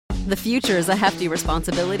The future is a hefty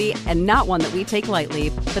responsibility and not one that we take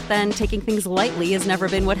lightly, but then taking things lightly has never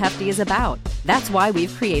been what Hefty is about. That's why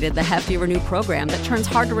we've created the Hefty Renew program that turns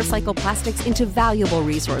hard-to-recycle plastics into valuable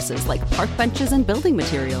resources like park benches and building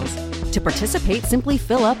materials. To participate, simply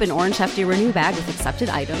fill up an orange Hefty Renew bag with accepted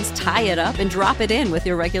items, tie it up, and drop it in with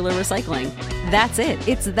your regular recycling. That's it.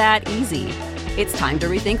 It's that easy. It's time to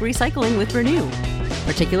rethink recycling with Renew.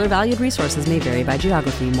 Particular valued resources may vary by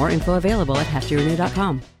geography. More info available at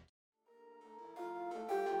heftyrenew.com.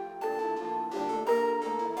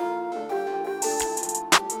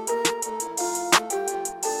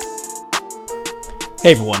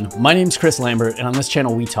 Hey everyone, my name's Chris Lambert, and on this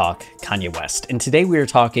channel we talk Kanye West. And today we are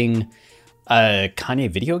talking a Kanye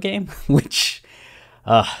video game, which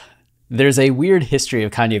there's a weird history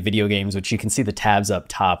of Kanye video games, which you can see the tabs up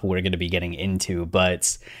top we're going to be getting into.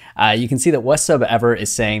 But you can see that West Sub Ever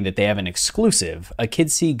is saying that they have an exclusive. A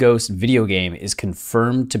Kids See Ghosts video game is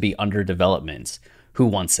confirmed to be under development. Who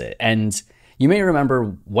wants it? And you may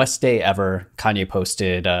remember West Day Ever, Kanye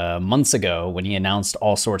posted months ago when he announced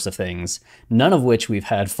all sorts of things, none of which we've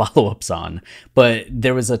had follow-ups on. But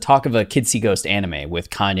there was a talk of a Kids See Ghost anime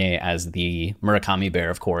with Kanye as the Murakami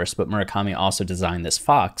bear, of course, but Murakami also designed this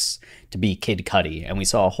fox to be Kid Cudi. And we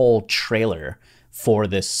saw a whole trailer for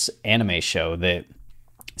this anime show that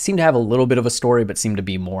seemed to have a little bit of a story, but seemed to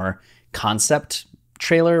be more concept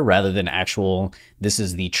trailer rather than actual, this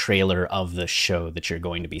is the trailer of the show that you're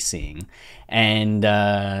going to be seeing. And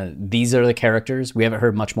these are the characters. We haven't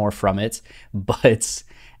heard much more from it, but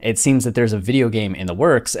it seems that there's a video game in the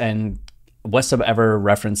works, and West Sub Ever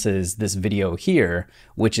references this video here,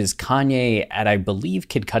 which is Kanye at, I believe,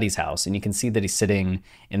 Kid Cudi's house. And you can see that he's sitting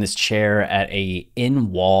in this chair at a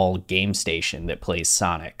in-wall game station that plays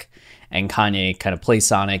Sonic. And Kanye kind of plays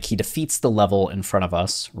Sonic. He defeats the level in front of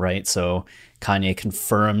us, right? So Kanye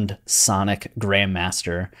confirmed Sonic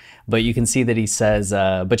Grandmaster. But you can see that he says,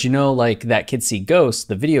 but you know, like that Kids See Ghosts,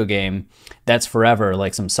 the video game, that's forever,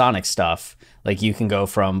 like some Sonic stuff. Like you can go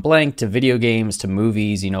from blank to video games to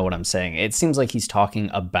movies, you know what I'm saying? It seems like he's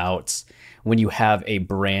talking about when you have a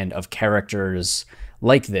brand of characters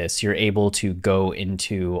like this, you're able to go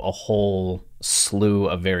into a whole slew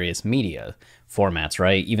of various media formats,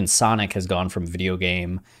 right? Even Sonic has gone from video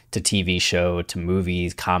game to TV show to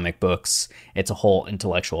movies, comic books. It's a whole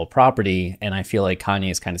intellectual property. And I feel like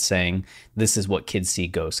Kanye is kind of saying, this is what Kids See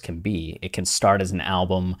Ghosts can be. It can start as an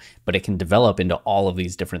album, but it can develop into all of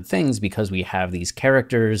these different things because we have these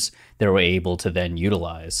characters that we're able to then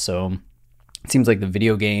utilize. So it seems like the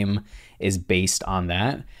video game is based on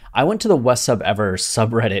that. I went to the West Sub Ever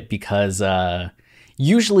subreddit because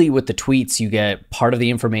usually with the tweets, you get part of the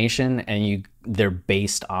information and they're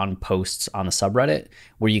based on posts on the subreddit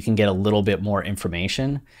where you can get a little bit more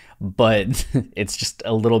information, but it's just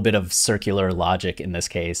a little bit of circular logic in this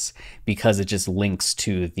case because it just links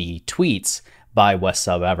to the tweets by West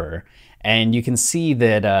Sub Ever. And you can see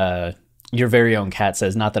that your very own cat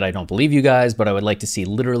says, not that I don't believe you guys, but I would like to see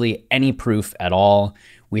literally any proof at all.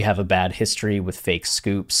 We have a bad history with fake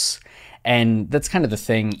scoops. And that's kind of the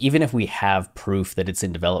thing. Even if we have proof that it's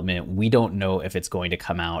in development, we don't know if it's going to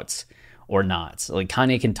come out or not. Like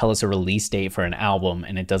Kanye can tell us a release date for an album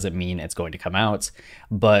and it doesn't mean it's going to come out.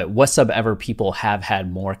 But West Sub Ever people have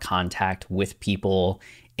had more contact with people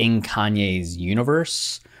in Kanye's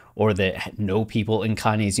universe or that know people in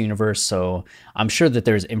Kanye's universe. So I'm sure that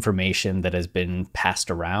there's information that has been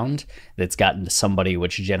passed around that's gotten to somebody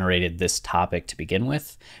which generated this topic to begin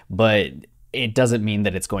with. But it doesn't mean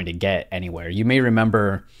that it's going to get anywhere. You may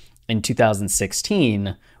remember in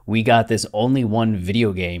 2016, we got this only one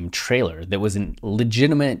video game trailer that was a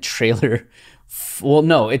legitimate trailer. Well,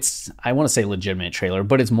 no, I want to say legitimate trailer,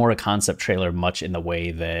 but it's more a concept trailer, much in the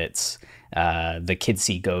way that the Kids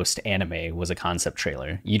See Ghost anime was a concept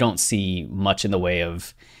trailer. You don't see much in the way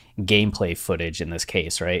of gameplay footage in this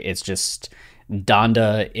case, right? It's just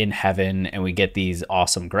Donda in heaven, and we get these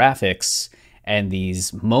awesome graphics and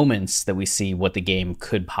these moments that we see what the game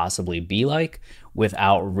could possibly be like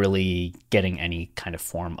without really getting any kind of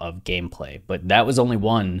form of gameplay. But that was only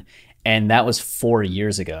one, and that was 4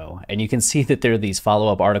 years ago. And you can see that there are these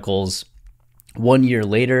follow-up articles 1 year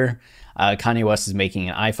later. Kanye West is making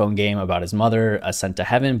an iPhone game about his mother, Ascent to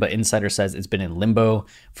Heaven, but Insider says it's been in limbo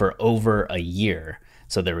for over a year.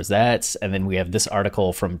 So there was that. And then we have this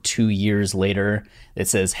article from 2 years later that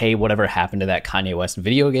says, hey, whatever happened to that Kanye West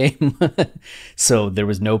video game? So there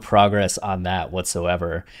was no progress on that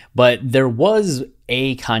whatsoever. But there was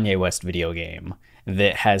a Kanye West video game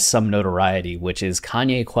that has some notoriety, which is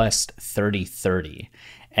Kanye Quest 3030.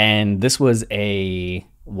 And this was a,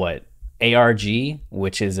 ARG,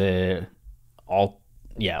 which is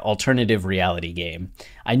alternative reality game.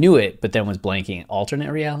 I knew it, but then was blanking.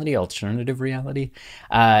 Alternative reality.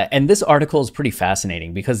 And this article is pretty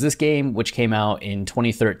fascinating because this game, which came out in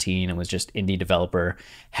 2013 and was just indie developer,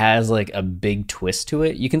 has like a big twist to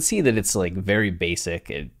it. You can see that it's like very basic.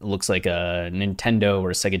 It looks like a Nintendo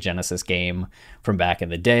or Sega Genesis game from back in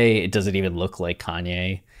the day. It doesn't even look like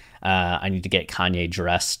Kanye. I need to get Kanye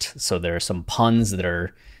dressed. So there are some puns that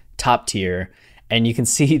are top tier. And you can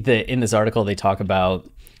see that in this article, they talk about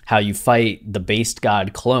how you fight the based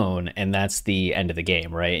god clone, and that's the end of the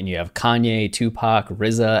game, right? And you have Kanye, Tupac,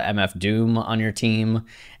 RZA, MF Doom on your team,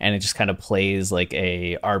 and it just kind of plays like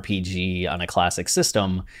a RPG on a classic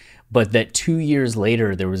system. But that 2 years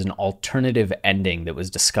later, there was an alternative ending that was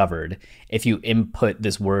discovered if you input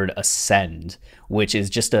this word ascend, which is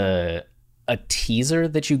just a teaser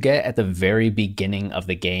that you get at the very beginning of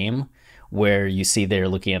the game, where you see they're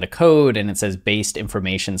looking at a code and it says based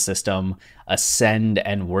information system, ascend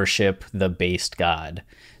and worship the based god.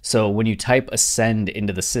 So when you type ascend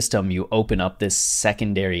into the system, you open up this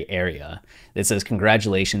secondary area that says,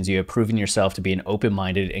 congratulations, you have proven yourself to be an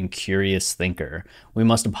open-minded and curious thinker. We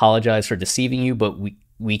must apologize for deceiving you, but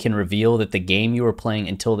we can reveal that the game you were playing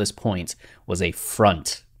until this point was a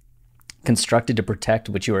front constructed to protect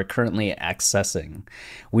what you are currently accessing.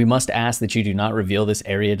 We must ask that you do not reveal this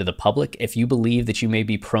area to the public. If you believe that you may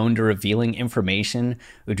be prone to revealing information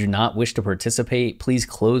or do not wish to participate, please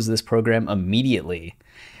close this program immediately.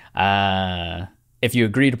 If you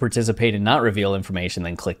agree to participate and not reveal information,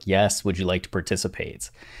 then click yes. Would you like to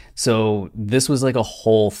participate? So this was like a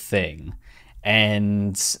whole thing.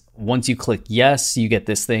 And once you click yes, you get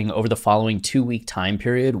this thing. Over the following 2-week time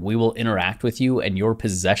period, we will interact with you and your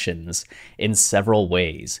possessions in several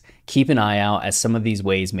ways. Keep an eye out, as some of these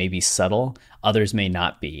ways may be subtle, others may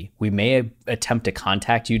not be. We may attempt to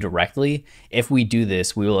contact you directly. If we do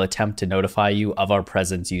this, we will attempt to notify you of our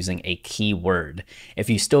presence using a keyword. If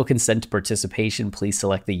you still consent to participation, please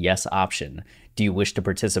select the yes option. Do you wish to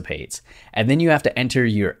participate? And then you have to enter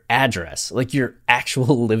your address, like your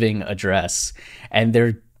actual living address. And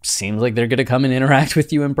there seems like they're going to come and interact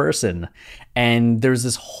with you in person. And there's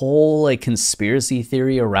this whole like conspiracy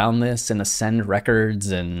theory around this and Ascend Records.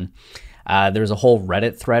 And there's a whole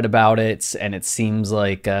Reddit thread about it. And it seems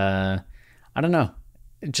like, I don't know,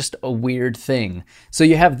 just a weird thing. So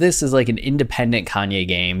you have this as like an independent Kanye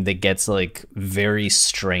game that gets like very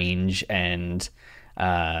strange and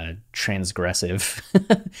transgressive.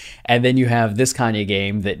 And then you have this Kanye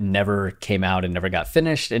game that never came out and never got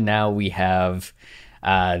finished. And now we have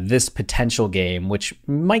this potential game, which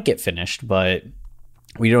might get finished, but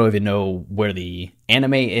we don't even know where the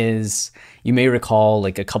anime is. You may recall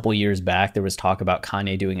like a couple years back, there was talk about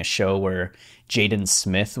Kanye doing a show where Jaden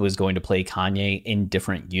Smith was going to play Kanye in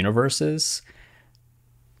different universes.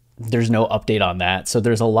 There's no update on that. So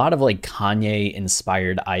there's a lot of like Kanye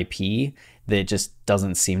inspired IP that just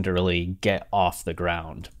doesn't seem to really get off the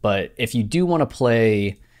ground. But if you do want to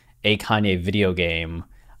play a Kanye video game,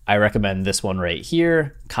 I recommend this one right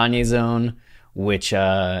here, Kanye Zone, which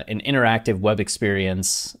an interactive web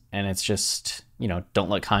experience, and it's just, you know, don't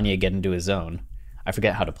let Kanye get into his zone. I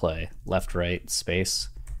forget how to play. Left, right, space.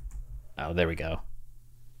 Oh, there we go.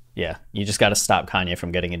 Yeah, you just got to stop Kanye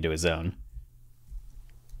from getting into his zone.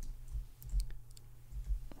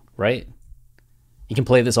 Right? You can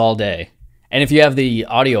play this all day. And if you have the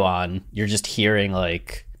audio on, you're just hearing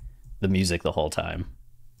like the music the whole time.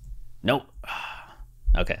 Nope.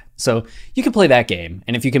 Okay, so you can play that game.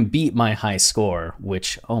 And if you can beat my high score,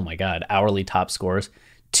 which, oh my God, hourly top scores,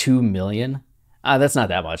 2 million. That's not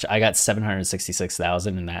that much. I got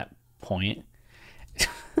 766,000 in that point.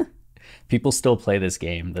 People still play this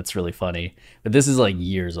game. That's really funny. But this is like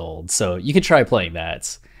years old. So you can try playing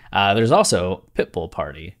that. There's also Pitbull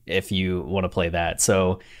Party if you want to play that.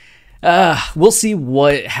 So we'll see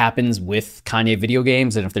what happens with Kanye video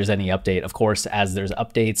games, and if there's any update. Of course, as there's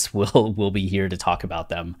updates, we'll be here to talk about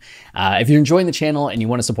them. If you're enjoying the channel and you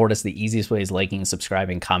want to support us, the easiest way is liking,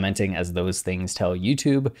 subscribing, commenting, as those things tell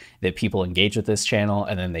YouTube that people engage with this channel,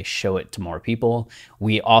 and then they show it to more people.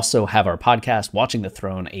 We also have our podcast, Watching the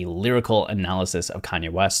Throne, a lyrical analysis of Kanye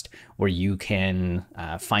West, where you can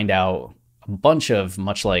find out a bunch of,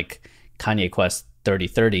 much like Kanye Quest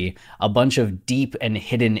 3030, a bunch of deep and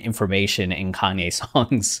hidden information in Kanye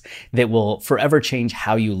songs that will forever change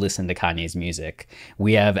how you listen to Kanye's music.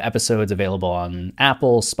 We have episodes available on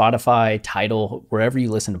Apple, Spotify, Tidal, wherever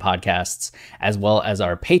you listen to podcasts, as well as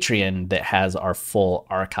our Patreon that has our full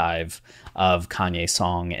archive of Kanye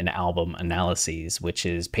song and album analyses, which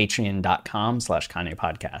is patreon.com/Kanye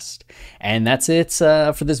podcast. And that's it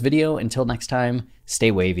for this video. Until next time,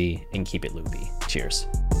 stay wavy and keep it loopy. Cheers.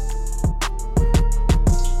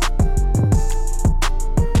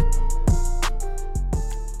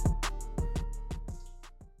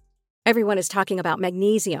 Everyone is talking about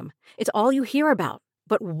magnesium. It's all you hear about.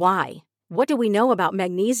 But why? What do we know about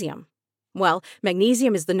magnesium? Well,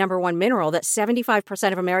 magnesium is the number one mineral that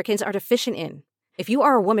 75% of Americans are deficient in. If you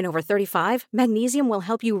are a woman over 35, magnesium will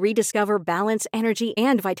help you rediscover balance, energy,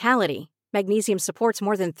 and vitality. Magnesium supports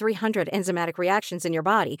more than 300 enzymatic reactions in your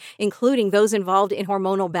body, including those involved in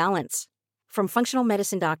hormonal balance. From functional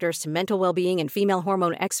medicine doctors to mental well-being and female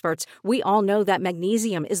hormone experts, we all know that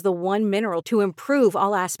magnesium is the one mineral to improve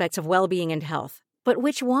all aspects of well-being and health. But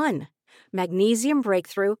which one? Magnesium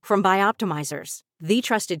Breakthrough from Bioptimizers, the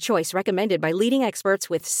trusted choice recommended by leading experts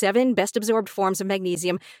with 7 best-absorbed forms of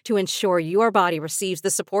magnesium to ensure your body receives the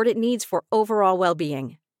support it needs for overall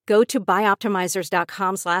well-being. Go to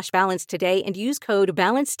bioptimizers.com/balance today and use code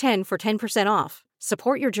BALANCE10 for 10% off.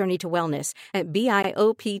 Support your journey to wellness at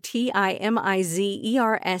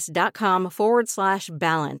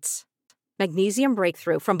bioptimizers.com/balance. Magnesium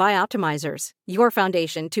Breakthrough from Bioptimizers, your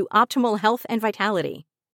foundation to optimal health and vitality.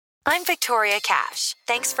 I'm Victoria Cash.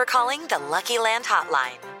 Thanks for calling the Lucky Land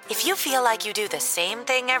Hotline. If you feel like you do the same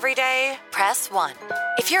thing every day, press 1.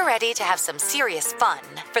 If you're ready to have some serious fun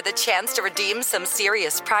for the chance to redeem some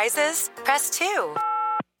serious prizes, press 2.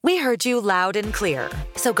 We heard you loud and clear.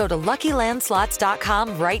 So go to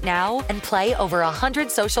LuckyLandSlots.com right now and play over 100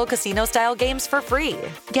 social casino-style games for free.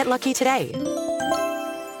 Get lucky today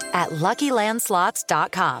at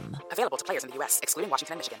LuckyLandSlots.com. Available to players in the U.S., excluding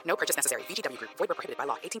Washington and Michigan. No purchase necessary. VGW Group. Void where prohibited by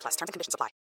law. 18+. Terms and conditions apply.